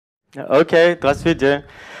Okay, здравствуйте.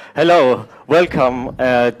 Hello, welcome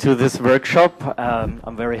to this workshop.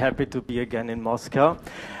 I'm very happy to be again in Moscow.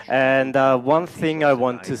 And one thing I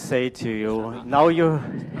want to say to you, now you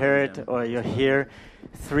heard or you hear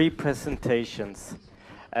 3 presentations.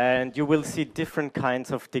 And you will see different kinds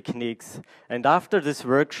of techniques. And after this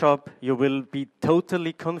workshop, you will be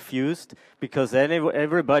totally confused because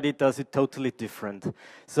everybody does it totally different.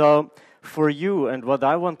 So for you, and what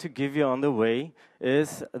I want to give you on the way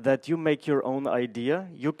is that you make your own idea,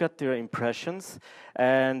 you get your impressions,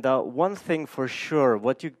 and one thing for sure,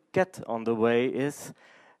 what you get on the way is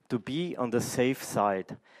to be on the safe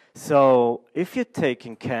side. So if you're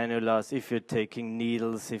taking cannulas, if you're taking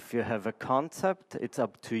needles, if you have a concept, it's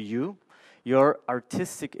up to you, your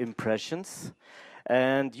artistic impressions,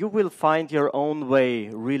 and you will find your own way.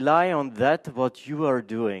 Rely on that, what you are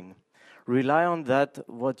doing. Rely on that,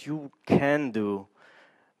 what you can do.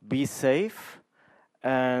 Be safe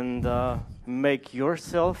and make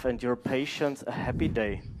yourself and your patients a happy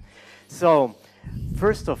day. So,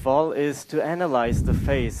 first of all is to analyze the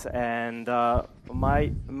face, and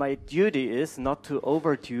my duty is not to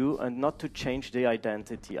overdo and not to change the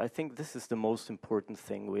identity. I think this is the most important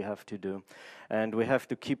thing we have to do. And we have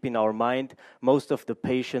to keep in our mind most of the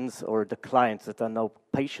patients or the clients that are no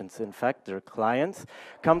patients, in fact, they're clients,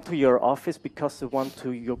 come to your office because they want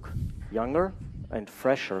to look younger and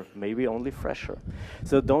fresher, maybe only fresher.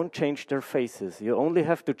 So don't change their faces. You only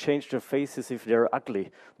have to change their faces if they're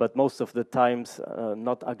ugly, but most of the times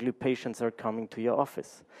not ugly patients are coming to your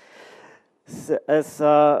office. So as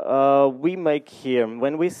we make here,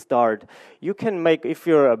 when we start, you can make, if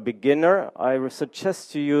you're a beginner, I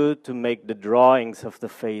suggest to you to make the drawings of the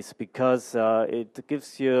face because it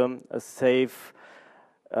gives you a safe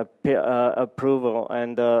approval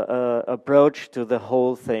and approach to the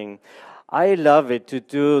whole thing. I love it to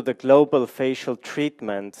do the global facial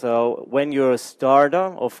treatment. So when you're a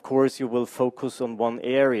starter, of course, you will focus on one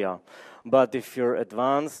area. But if you're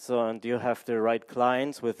advanced and you have the right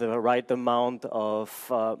clients with the right amount of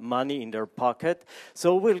money in their pocket,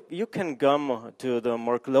 so you can come to the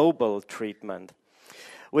more global treatment.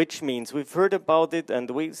 Which means we've heard about it, and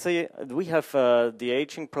we have the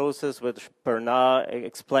aging process, which Bernard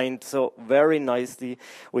explained so very nicely.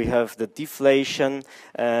 We have the deflation,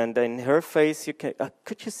 and in her face, you can.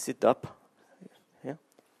 Could you sit up? Yeah,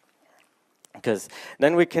 because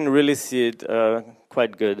then we can really see it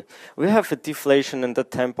quite good. We have a deflation in the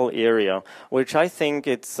temple area, which I think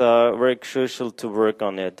it's very crucial to work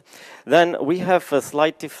on it. Then we have a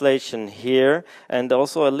slight deflation here and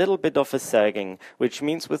also a little bit of a sagging, which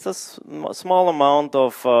means with a small amount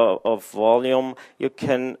of volume, you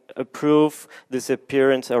can improve this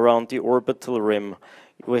appearance around the orbital rim.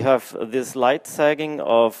 We have this light sagging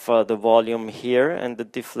of the volume here and the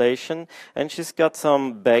deflation, and she's got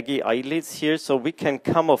some baggy eyelids here, so we can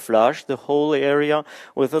camouflage the whole area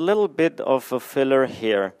with a little bit of a filler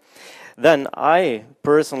here. Then I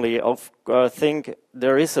personally think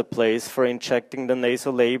there is a place for injecting the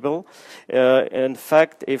nasolabial. In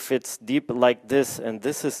fact, if it's deep like this, and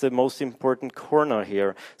this is the most important corner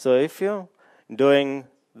here. So if you're doing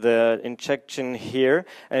the injection here,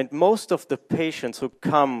 and most of the patients who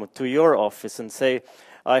come to your office and say,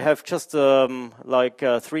 I have just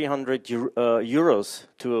 300 euros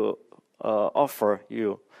to offer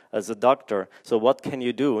you as a doctor, so what can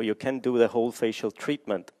you do? You can do the whole facial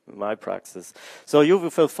treatment in my practice. So you will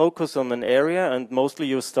focus on an area, and mostly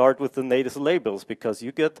you start with the nasolabials, because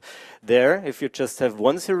you get there, if you just have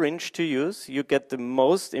one syringe to use, you get the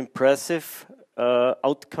most impressive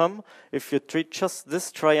outcome if you treat just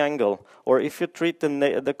this triangle, or if you treat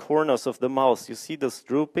the corners of the mouth. You see those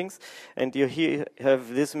droopings, and you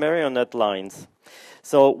have these marionette lines.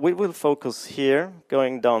 So we will focus here,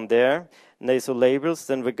 going down there, nasolabials,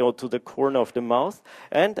 then we go to the corner of the mouth.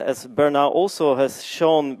 And as Bernard also has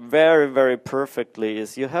shown very, very perfectly,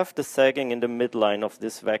 is you have the sagging in the midline of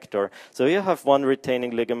this vector. So you have one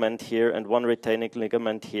retaining ligament here and one retaining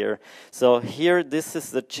ligament here. So here, this is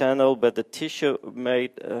the channel where the tissue may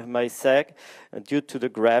sag due to the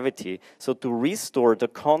gravity. So to restore the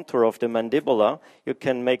contour of the mandibula, you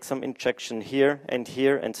can make some injection here and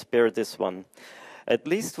spare this one. At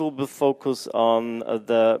least we'll focus on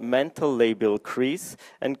the mental labial crease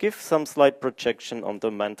and give some slight projection on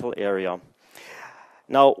the mental area.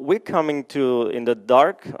 Now we're coming to, in the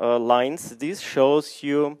dark lines, this shows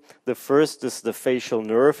you the The first is the facial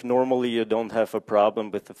nerve. Normally you don't have a problem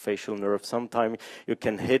with the facial nerve. Sometimes you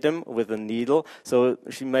can hit him with a needle. So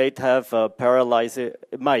she might have paralyzed.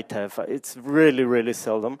 It might have. It's really, really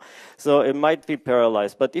seldom. So it might be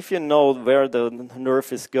paralyzed. But if you know where the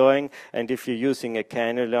nerve is going, and if you're using a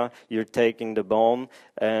cannula, you're taking the bone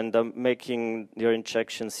and making your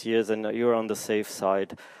injections here, then you're on the safe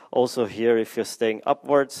side. Also here, if you're staying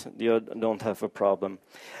upwards, you don't have a problem.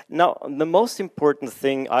 Now, the most important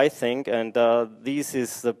thing, I think, and this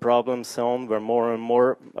is the problem zone where more and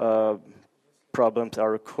more problems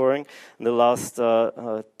are occurring in the last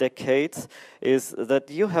decades, is that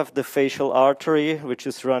you have the facial artery, which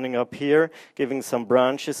is running up here, giving some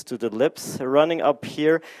branches to the lips, running up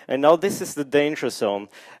here, and now this is the danger zone.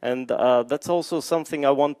 And that's also something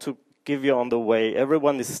I want to give you on the way.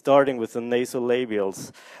 Everyone is starting with the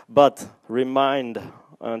nasolabials, but remember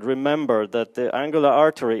that the angular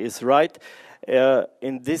artery is right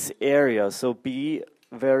in this area, so be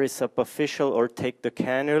very superficial or take the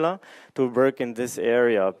cannula to work in this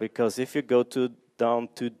area, because if you go down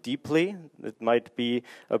too deeply, it might be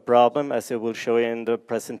a problem, as I will show you in the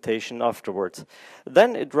presentation afterwards.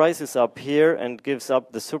 Then it rises up here and gives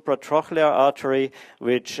up the supratrochlear artery,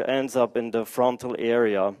 which ends up in the frontal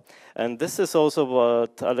area. And this is also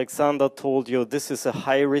what Alexander told you. This is a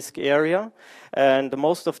high-risk area, and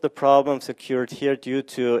most of the problems occurred here due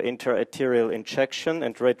to interarterial injection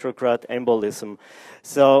and retrograde embolism.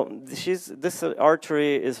 So this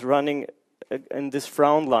artery is running in these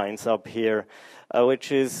frown lines up here, which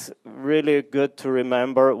is really good to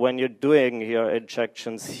remember when you're doing your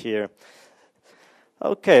injections here.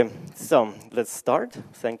 Okay, so let's start.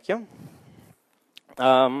 Thank you.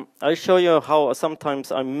 I'll show you how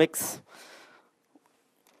sometimes I mix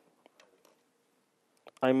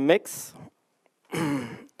 0.2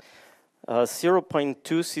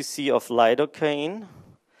 cc of lidocaine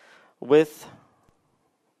with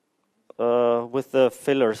the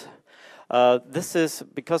fillers. This is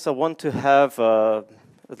because I want to have a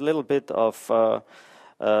little bit of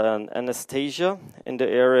anesthesia in the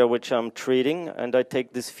area which I'm treating, and I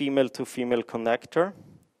take this female-to-female connector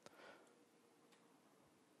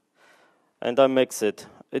and I mix it.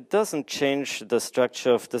 It doesn't change the structure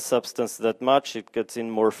of the substance that much. It gets in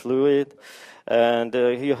more fluid, and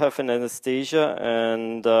you have an anesthesia,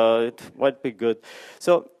 and it might be good.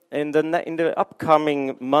 So in the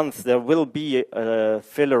upcoming month, there will be a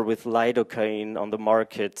filler with lidocaine on the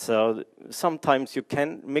market. So sometimes you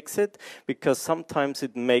can mix it, because sometimes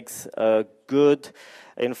it makes a good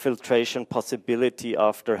infiltration possibility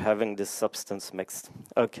after having this substance mixed.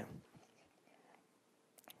 Okay.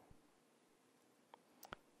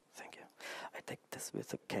 Take this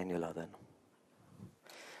with a cannula then.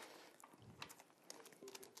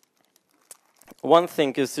 One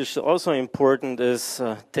thing is also important is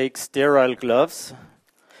take sterile gloves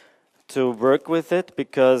to work with it,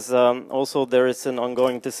 because also there is an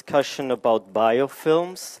ongoing discussion about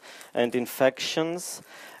biofilms and infections,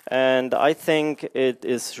 and I think it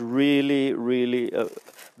is really, really a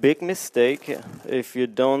big mistake if you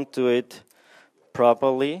don't do it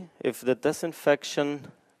properly, if the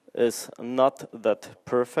disinfection is not that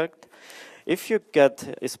perfect. If you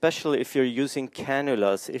get, especially if you're using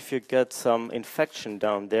cannulas, if you get some infection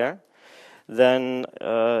down there, then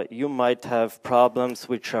you might have problems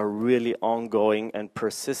which are really ongoing and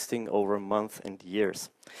persisting over months and years.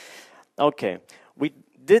 Okay, we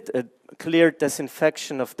did a clear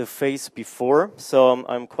disinfection of the face before, so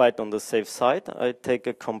I'm quite on the safe side. I take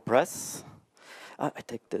a compress. I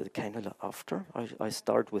take the cannula after. I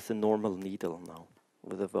start with a normal needle now,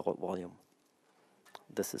 with a volume.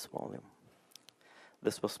 This is volume.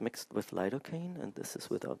 This was mixed with lidocaine, and this is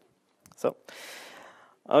without. So,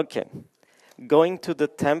 okay. Going to the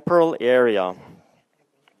temporal area.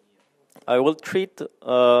 I will treat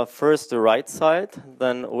first the right side,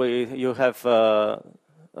 then you have a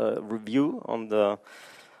review on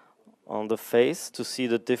the face to see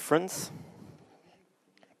the difference.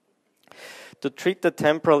 To treat the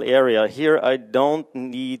temporal area, here I don't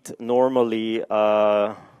need normally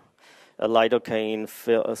a lidocaine,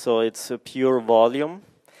 so it's a pure volume.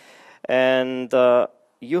 And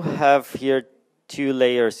you have here two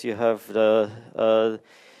layers. You have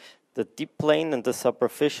the deep plane and the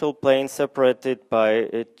superficial plane separated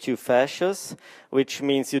by two fascias, which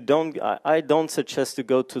means I don't suggest to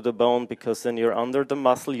go to the bone, because then you're under the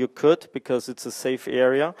muscle. You could, because it's a safe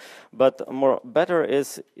area, but better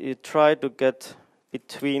is you try to get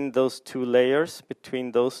between those two layers,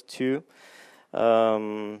 between those two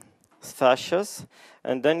fascias,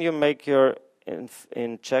 and then you make your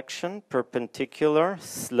injection perpendicular,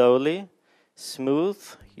 slowly, smooth.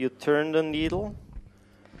 You turn the needle,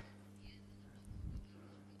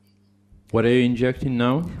 What are you injecting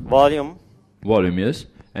now? Volume. Volume, yes.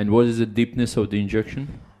 And what is the deepness of the injection?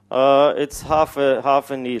 It's half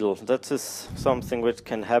a needle. That is something which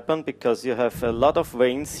can happen because you have a lot of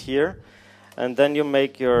veins here, and then you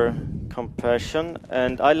make your compression.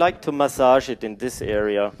 And I like to massage it in this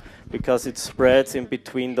area because it spreads in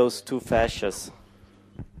between those two fascias.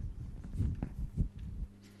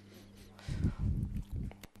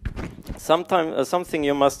 Something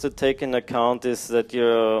you must take into account is that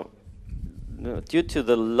you're due to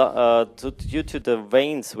the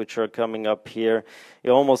veins which are coming up here,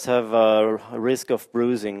 you almost have a risk of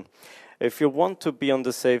bruising. If you want to be on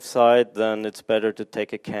the safe side, then it's better to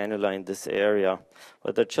take a cannula in this area.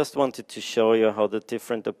 But I just wanted to show you how the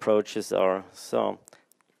different approaches are. So,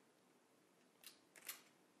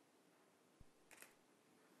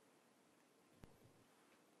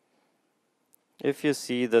 if you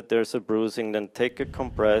see that there's a bruising, then take a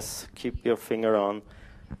compress, keep your finger on,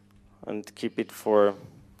 and keep it for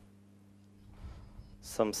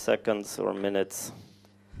some seconds or minutes.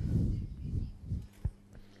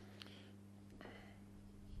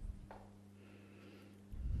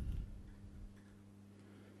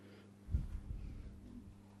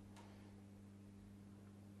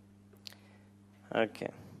 Okay.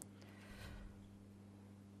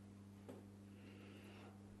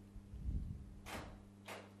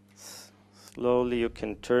 Slowly you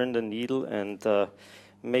can turn the needle and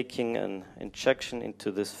making an injection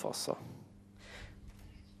into this fossa.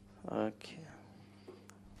 Okay.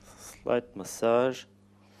 Slight massage.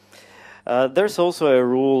 There's also a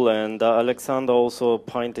rule, and Alexander also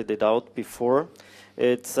pointed it out before.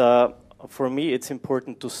 It's for me, it's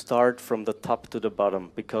important to start from the top to the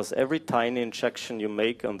bottom, because every tiny injection you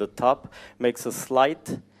make on the top makes a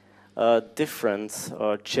slight difference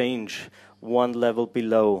or change one level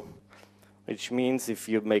below. Which means if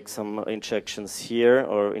you make some injections here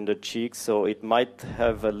or in the cheeks, so it might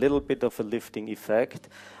have a little bit of a lifting effect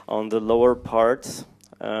on the lower parts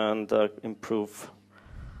and improve.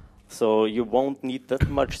 So you won't need that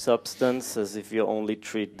much substance as if you only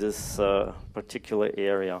treat this particular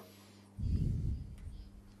area.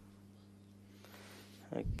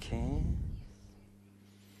 Okay.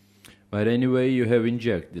 But anyway, you have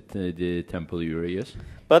injected the temple urea, yes?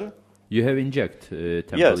 But you have inject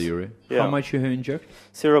temple urea. Yeah. How much you have inject?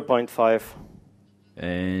 0.5.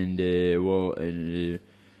 And well,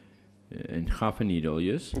 and half a needle,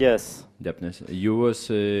 yes? Yes. Deepness. You was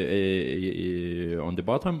on the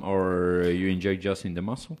bottom, or you inject just in the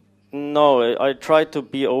muscle? No, I try to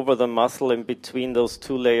be over the muscle in between those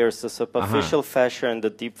two layers, the superficial fascia and the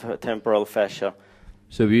deep temporal fascia.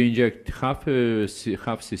 So we inject half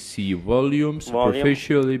cc volume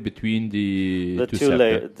superficially between the two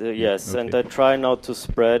layers. Yes, okay. And I try not to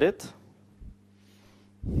spread it,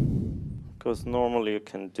 because normally you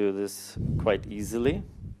can do this quite easily.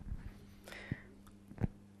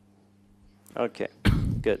 Okay,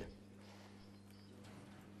 good.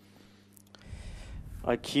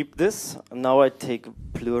 I keep this. Now I take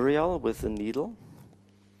Pluryal with a needle.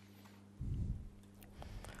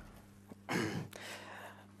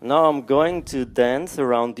 Now I'm going to dance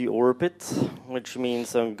around the orbit, which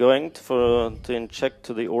means I'm going to inject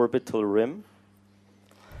to the orbital rim.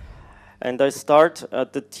 And I start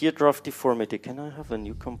at the teardrop deformity. Can I have a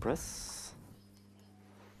new compress?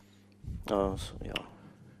 Oh, so,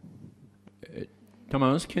 yeah.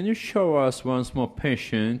 Thomas, can you show us once more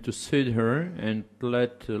patient to sit her and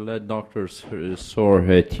let doctors sore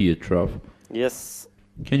her teardrop? Yes.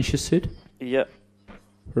 Can she sit? Yeah.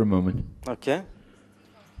 For a moment. Okay.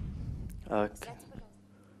 Okay.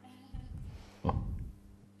 Oh.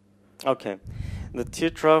 Okay. The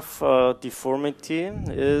teardrop deformity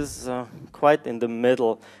is quite in the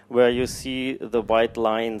middle, where you see the white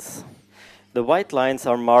lines. The white lines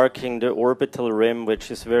are marking the orbital rim,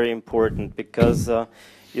 which is very important because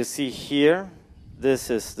you see here, this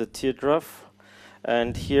is the teardrop,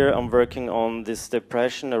 and here I'm working on this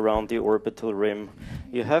depression around the orbital rim.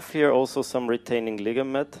 You have here also some retaining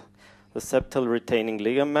ligament, the septal retaining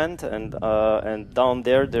ligament, and down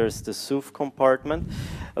there's the SUF compartment.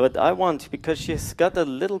 But I want, because she's got a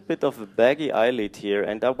little bit of a baggy eyelid here,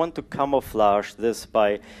 and I want to camouflage this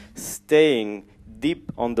by staying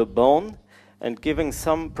deep on the bone and giving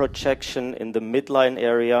some projection in the midline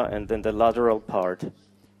area and in the lateral part.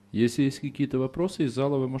 Если есть какие-то вопросы из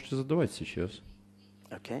зала, вы можете задавать сейчас.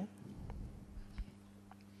 Okay.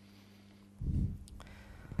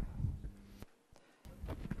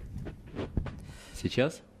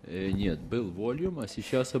 Сейчас? Нет, был volume, а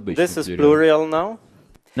сейчас обычный. This is Pluryal now.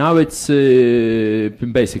 Now it's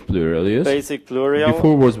basic pleural, yes? Basic plurial.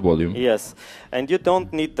 Before was volume. Yes, and you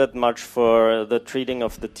don't need that much for the treating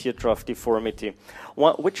of the tear trough deformity.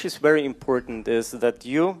 Which is very important is that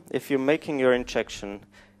you, if you're making your injection,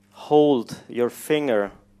 hold your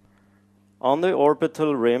finger on the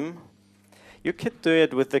orbital rim. You could do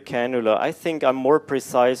it with the cannula. I think I'm more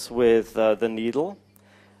precise with the needle.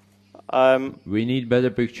 We need better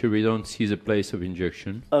picture. We don't see the place of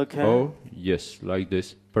injection. Okay. Oh, yes, like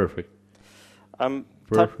this. Perfect. I'm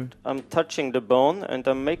touching the bone, and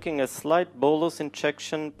I'm making a slight bolus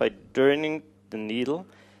injection by turning the needle,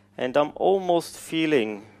 and I'm almost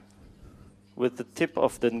feeling with the tip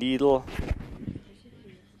of the needle,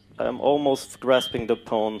 I'm almost grasping the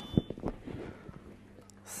bone.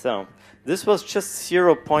 So, this was just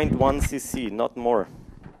 0.1 cc, not more.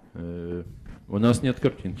 У нас нет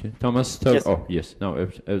картинки. Thomas, tell. Yes. Oh, yes. No,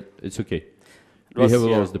 it's okay. We have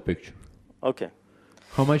lost the picture. Okay.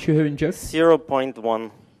 How much you have injected?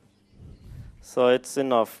 0.1. So it's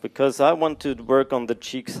enough, because I want to work on the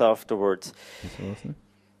cheeks afterwards.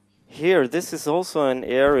 Here, this is also an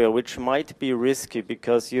area which might be risky,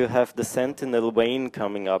 because you have the sentinel vein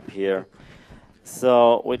coming up here.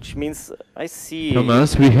 So, which means I see...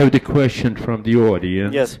 Thomas, we have the question from the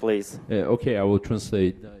audience. Yes, please. Okay, I will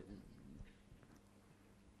translate.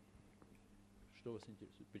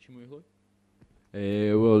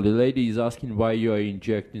 Well, the lady is asking why you are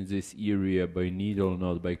injecting this area by needle,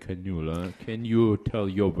 not by cannula. Can you tell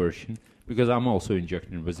your version? Because I'm also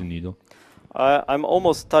injecting with a needle. I'm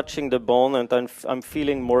almost touching the bone, and I'm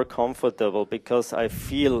feeling more comfortable, because I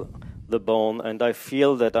feel the bone, and I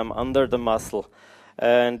feel that I'm under the muscle.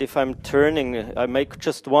 And if I'm turning, I make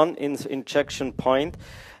just one injection point,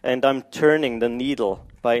 and I'm turning the needle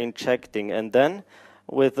by injecting. And then,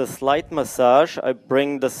 with a slight massage, I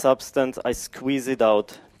bring the substance, I squeeze it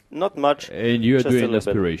out. Not much. And you are doing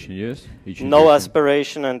aspiration, yes? No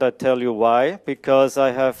aspiration, and I tell you why. Because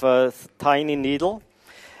I have a tiny needle,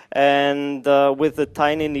 and with the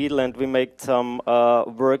tiny needle, and we make some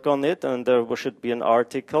work on it, and there should be an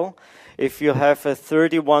article. If you have a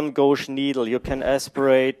 31 gauge needle, you can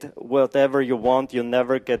aspirate whatever you want, you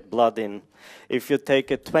never get blood in. If you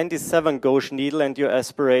take a 27 gauge needle and you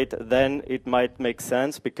aspirate, then it might make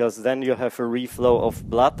sense, because then you have a reflow of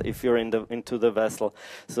blood if you're into the vessel.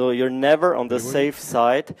 So you're never on the safe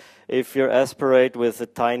side if you aspirate with a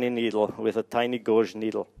tiny needle, with a tiny gauge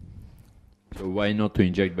needle. So why not to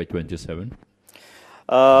inject by 27?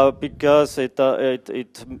 Because it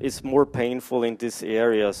is more painful in this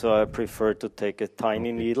area, so I prefer to take a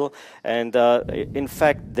tiny needle. And in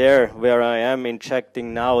fact, there where I am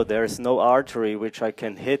injecting now, there's no artery which I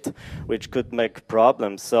can hit, which could make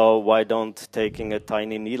problems. So why don't taking a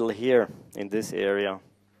tiny needle here in this area?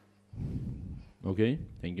 Okay,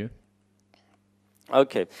 thank you.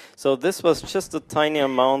 Okay, so this was just a tiny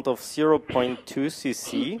amount of 0.2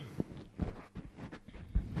 cc.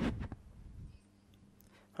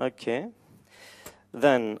 Okay,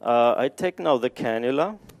 then I take now the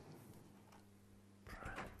cannula.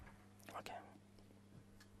 Okay.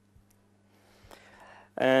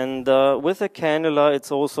 And with the cannula,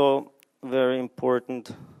 it's also very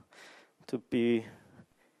important to be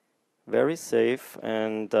very safe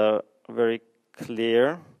and very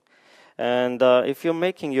clear. And if you're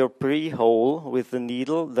making your pre-hole with the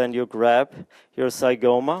needle, then you grab your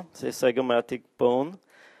zygoma, the zygomatic bone,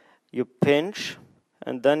 you pinch,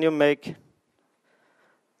 and then you make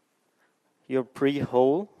your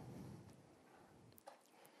pre-hole.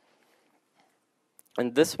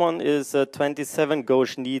 And this one is a 27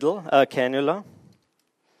 gauge needle, cannula.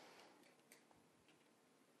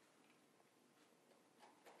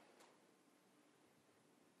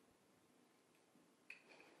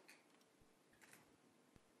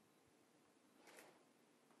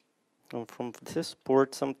 And from this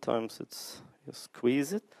port, sometimes you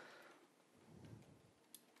squeeze it.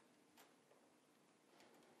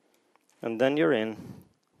 And then you're in.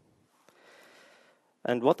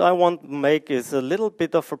 And what I want to make is a little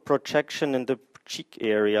bit of a projection in the cheek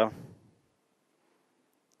area.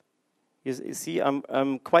 You see,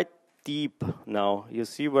 I'm quite deep now. You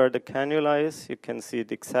see where the cannula is? You can see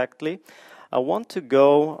it exactly. I want to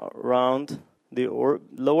go around the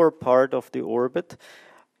lower part of the orbit,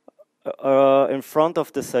 in front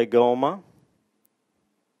of the zygoma.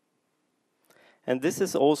 And this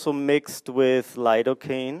is also mixed with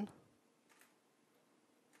lidocaine.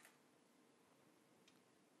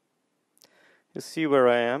 You see where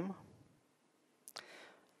I am?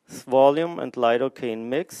 It's volume and lidocaine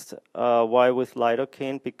mixed. Why with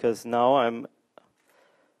lidocaine? Because now I'm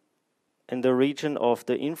in the region of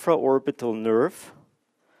the infraorbital nerve,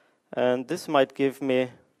 And this might give me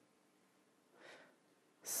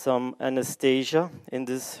some anesthesia in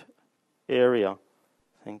this area.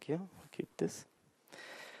 Thank you. Keep this.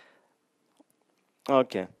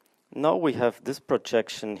 Okay. Now we have this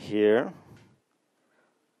projection here.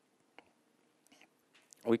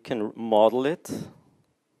 We can model it.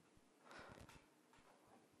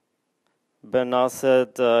 Bernard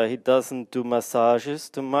said he doesn't do massages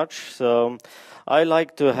too much, so I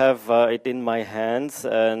like to have it in my hands,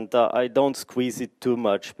 and I don't squeeze it too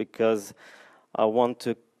much because I want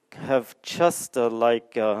to have just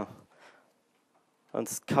like a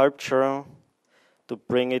sculpture to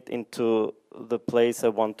bring it into the place I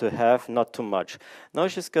want to have, not too much. Now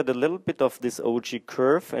she's got a little bit of this OG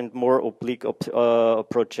curve and more oblique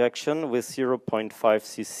projection with 0.5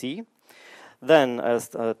 cc. Then,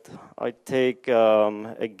 as I take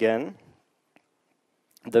again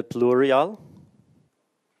the Pluryal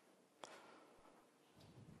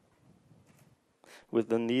with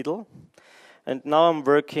the needle, and now I'm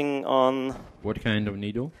working on. What kind of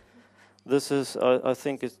needle? This is, I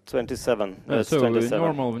think, it's 27. So 27. a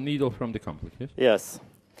normal needle from the complex, yes? Yes.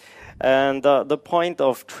 And the point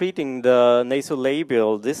of treating the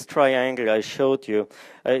nasolabial, this triangle I showed you,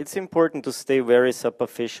 it's important to stay very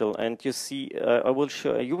superficial. And you see,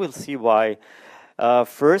 you will see why.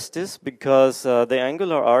 First is because the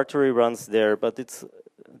angular artery runs there, but it's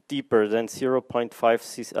deeper than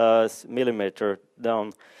 0.5 millimeter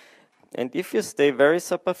down. And if you stay very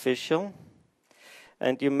superficial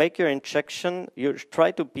and you make your injection, you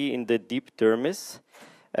try to be in the deep dermis,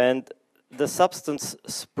 and the substance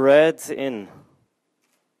spreads in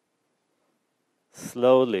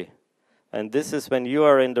slowly. And this is when you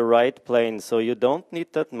are in the right plane, so you don't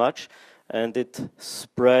need that much, and it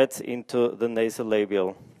spreads into the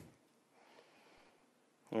nasolabial.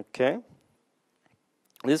 Okay.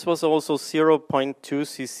 This was also 0.2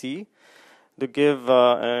 cc to give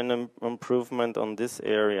an improvement on this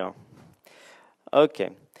area.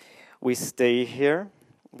 Okay. We stay here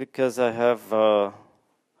because I have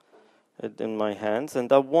it in my hands,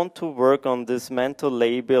 and I want to work on this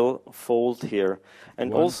mentolabial fold here,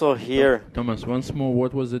 and also here. Thomas, once more,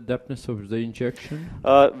 what was the depthness of the injection?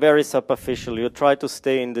 Very superficial. You try to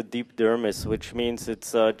stay in the deep dermis, which means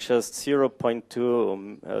it's just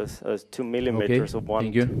 0.2 2 millimeters of one.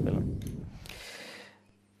 Thank you.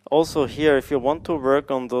 Also here, if you want to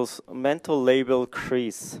work on those mentolabial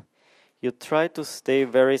crease, you try to stay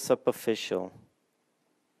very superficial.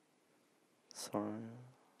 Sorry.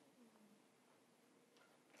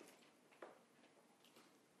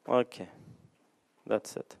 Okay,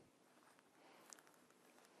 that's it.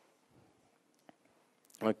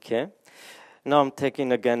 Okay, now I'm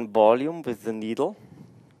taking again volume with the needle.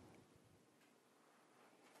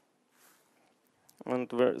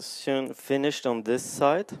 And we're soon finished on this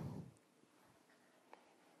side.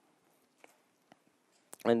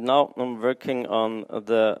 And now I'm working on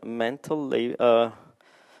the mental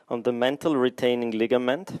retaining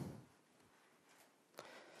ligament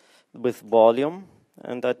with volume.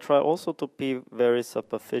 And I try also to be very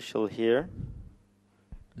superficial here.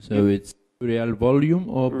 So it's real volume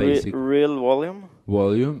or basic? Real volume.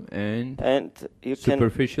 Volume and you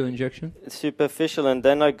superficial injection? Superficial, and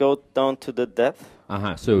then I go down to the depth.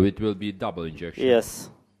 So it will be double injection? Yes.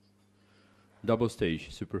 Double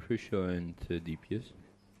stage, superficial and deep, yes?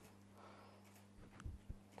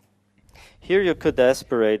 Here you could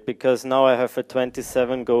aspirate, because now I have a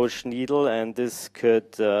 27 gauge needle, and this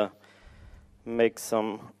could make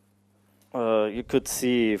some, you could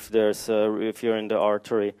see if there's if you're in the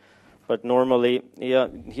artery, but normally, yeah,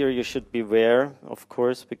 here you should beware, of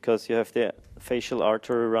course, because you have the facial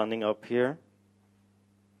artery running up here.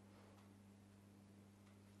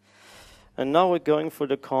 And now we're going for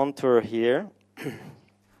the contour here.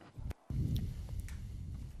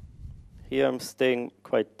 Here I'm staying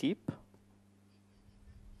quite deep.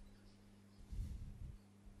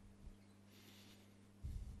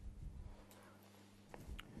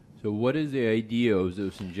 So what is the idea of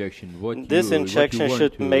those injections? This injection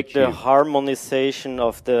should make the harmonization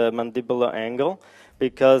of the mandibular angle,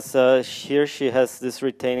 because here she has this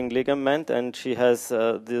retaining ligament and she has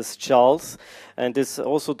these jowls, and this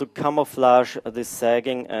also to camouflage the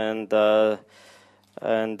sagging and the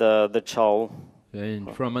jowl.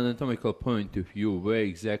 And from an anatomical point of view, where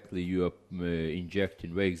exactly you are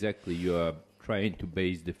injecting, where exactly you are trying to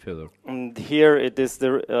base the filler? And here it is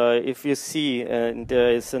the, if you see,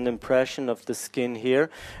 there is an impression of the skin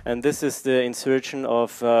here, and this is the insertion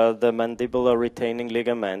of the mandibular retaining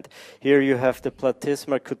ligament. Here you have the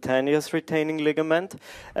platysmal cutaneous retaining ligament,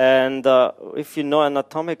 and if you know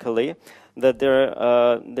anatomically, that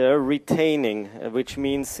they're retaining, which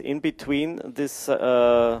means in between this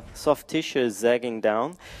soft tissue is sagging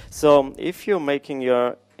down. So if you're making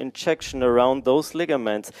your injection around those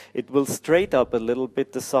ligaments, it will straight up a little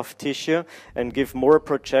bit the soft tissue and give more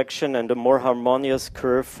projection and a more harmonious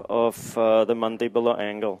curve of the mandibular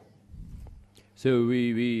angle. So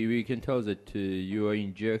we can tell that you are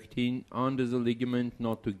injecting under the ligament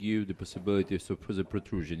not to give the possibility for the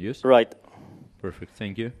protrusion, yes? Right. Perfect,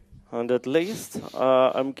 thank you. And at least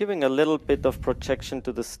I'm giving a little bit of projection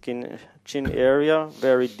to the chin area,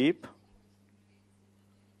 very deep.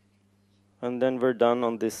 And then we're done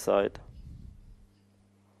on this side.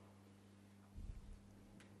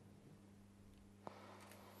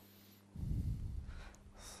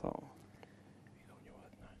 So,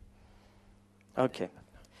 okay.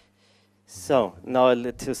 So now I'll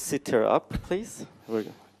let you sit her up, please.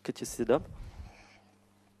 Could you sit up?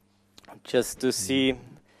 Just to see.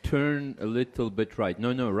 Turn a little bit right.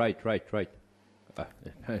 No, right.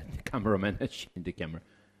 Cameraman has in the camera.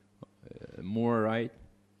 More right.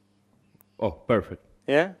 Oh, perfect.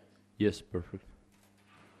 Yeah? Yes, perfect.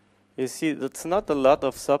 You see, that's not a lot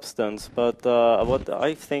of substance, but what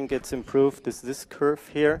I think it's improved is this curve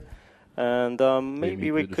here. And maybe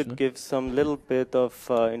we could give some little bit of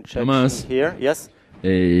injection Thomas. here. Yes?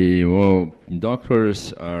 Well,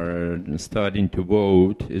 doctors are starting to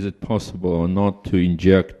vote. Is it possible or not to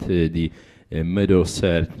inject the middle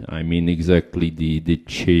set? I mean, exactly the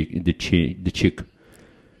cheek.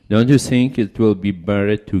 Don't you think it will be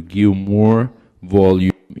better to give more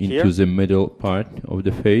volume into Here? the middle part of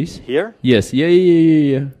the face? Here? Yes.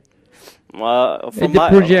 Yeah. From the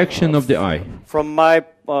projection of the eye. From my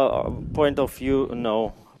point of view,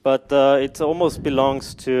 no. But it almost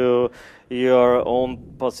belongs to your own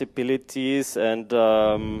possibilities and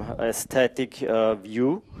aesthetic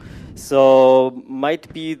view. So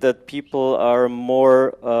might be that people are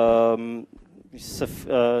more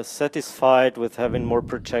satisfied with having more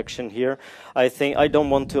projection here. I think I don't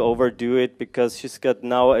want to overdo it because she's got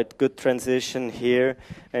now a good transition here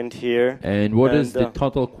and here. And what is the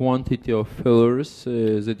total quantity of fillers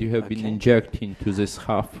that you have been injecting to this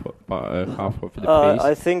half of the face?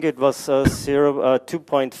 I think it was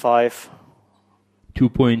 2.5.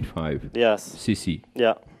 2.5. Yes. cc.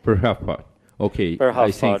 Yeah. Per half part. Okay,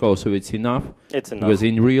 I think also it's enough. It's enough. Because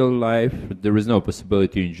in real life, there is no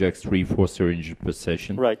possibility to inject 3-4 syringes per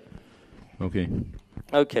session. Right. Okay.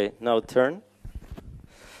 Okay, now turn.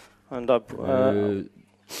 And up.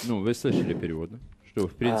 Ну, вы слышали перевод, да? Что,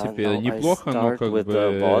 в принципе, неплохо, но как бы,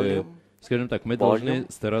 скажем так, мы должны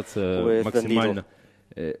стараться максимально...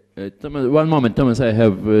 One moment, Thomas, I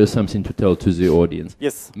have something to tell to the audience.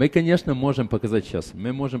 Yes. Мы, конечно, можем показать сейчас.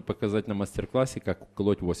 Мы можем показать на мастер-классе, как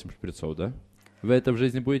колоть 8 шприцов, да? Вы это в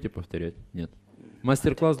жизни будете повторять? Нет.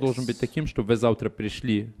 Мастер-класс должен быть таким, чтобы вы завтра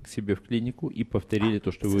пришли к себе в клинику и повторили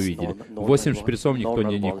то, что вы видели. 8 шприцов никто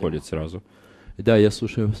не колет сразу. Да, я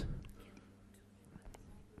слушаю вас.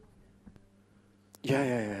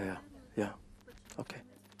 Yeah.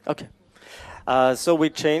 Okay. So I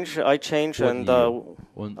change, and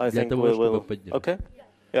I think we will. Okay.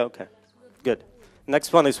 Yeah. Okay. Good.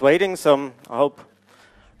 Next one is waiting. So I hope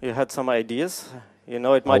you had some ideas. You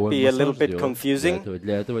know, it might be a little bit confusing,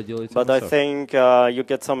 but I think you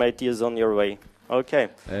get some ideas on your way. Okay.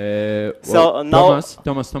 So now,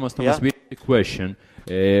 Thomas, yeah? We have a question.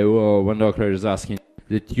 One doctor is asking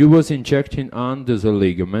that you was injecting under the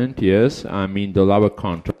ligament, yes, I mean the lower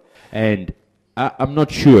contour, and I'm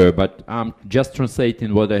not sure, but I'm just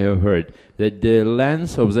translating what I have heard, that the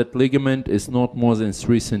length of that ligament is not more than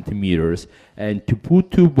 3 centimeters. And to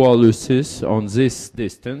put 2 boluses on this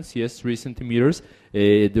distance, yes, 3 centimeters,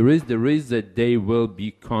 there is the risk that they will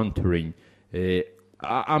be contouring.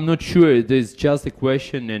 I'm not sure, it is just a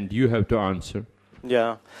question and you have to answer.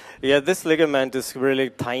 Yeah, this ligament is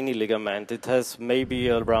really tiny ligament. It has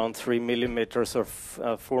maybe around 3 millimeters or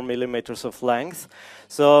 4 millimeters of length.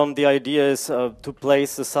 So the idea is to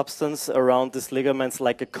place the substance around these ligaments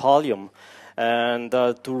like a column, and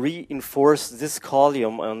to reinforce this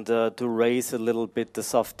column and to raise a little bit the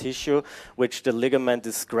soft tissue which the ligament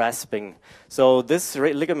is grasping. So this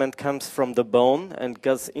ligament comes from the bone and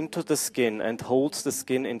goes into the skin and holds the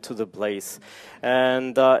skin into the place.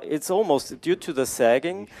 And it's almost, due to the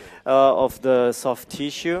sagging, of the soft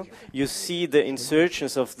tissue, you see the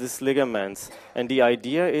insertions of these ligaments. And the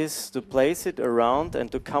idea is to place it around and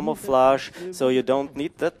to camouflage, so you don't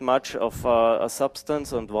need that much of a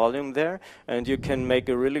substance and volume there, and you can make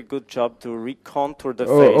a really good job to recontour the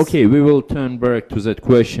face. Okay, we will turn back to that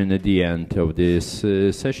question at the end of this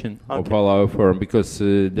session of our forum, because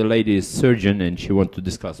the lady is surgeon and she wants to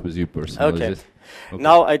discuss with you personally. Okay.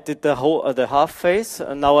 Now I did the whole the half face,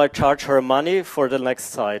 and now I charge her money for the next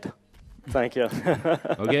side. Thank you.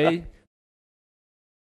 Okay.